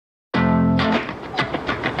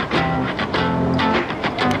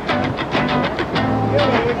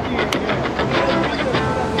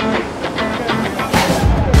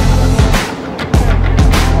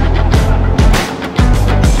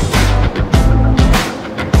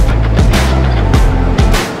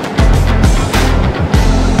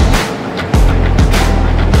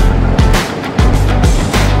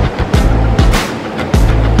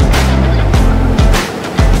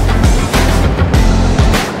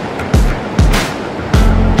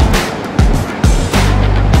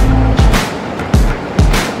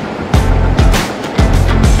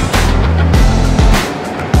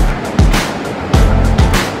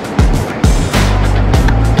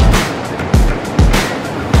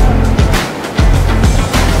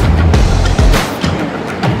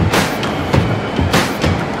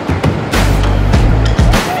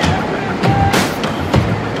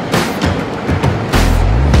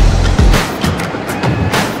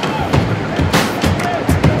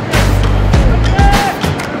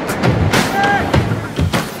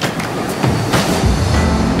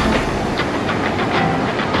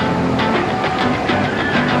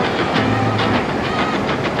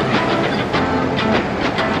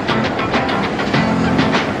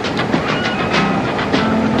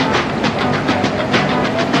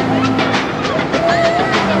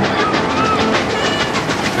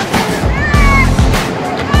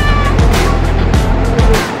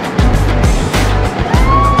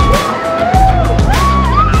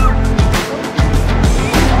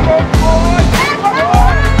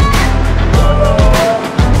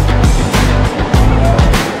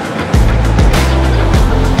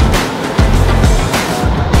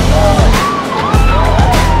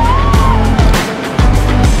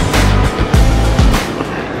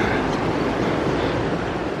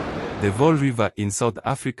Vaal River in South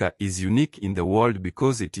Africa is unique in the world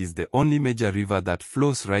because it is the only major river that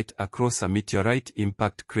flows right across a meteorite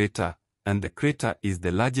impact crater, and the crater is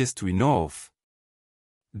the largest we know of.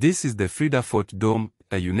 This is the Fort Dome,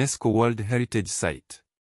 a UNESCO World Heritage Site.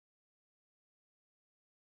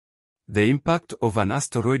 The impact of an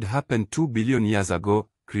asteroid happened 2 billion years ago,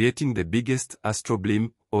 creating the biggest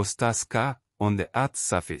astrobleme, or star scar, on the Earth's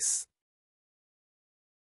surface.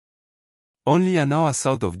 Only an hour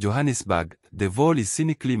south of Johannesburg, the Vaal is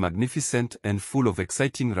scenically magnificent and full of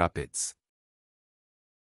exciting rapids.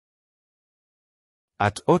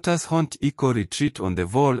 At Otter's Haunt Eco Retreat on the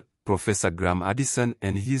Vaal, Professor Graeme Addison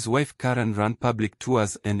and his wife Karen run public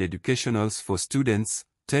tours and educationals for students,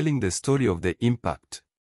 telling the story of the impact.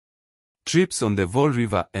 Trips on the Vaal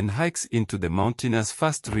River and hikes into the mountainous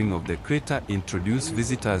first ring of the crater introduce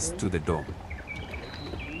visitors to the dome.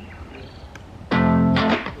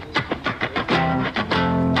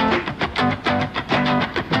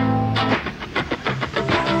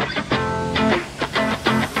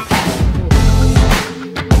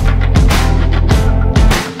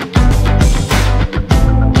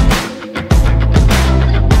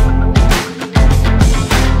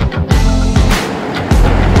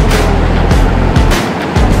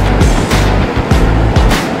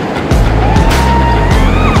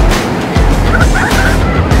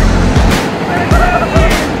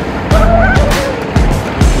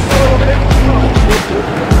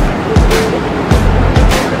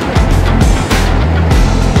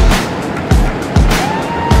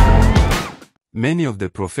 Many of the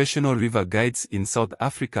professional river guides in South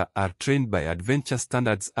Africa are trained by Adventure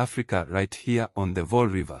Standards Africa right here on the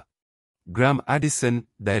Vaal River. Graeme Addison,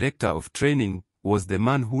 Director of Training, was the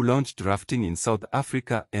man who launched rafting in South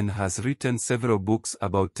Africa and has written several books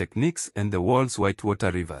about techniques and the world's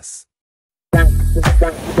whitewater rivers.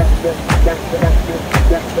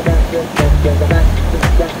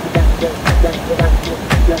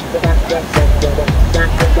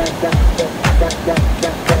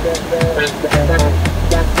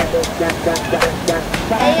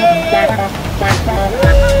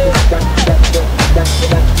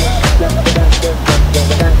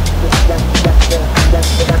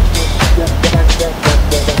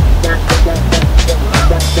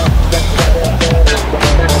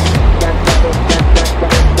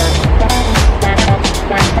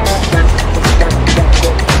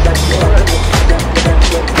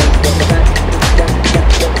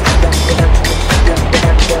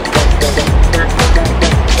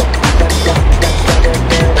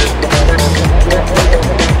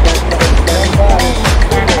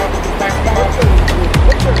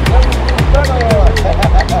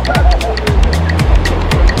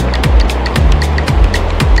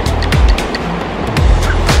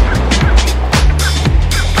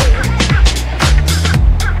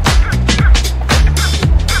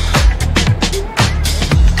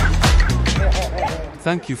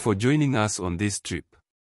 Thank you for joining us on this trip.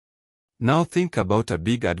 Now think about a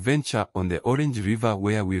big adventure on the Orange River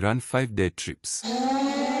where we run 5-day trips.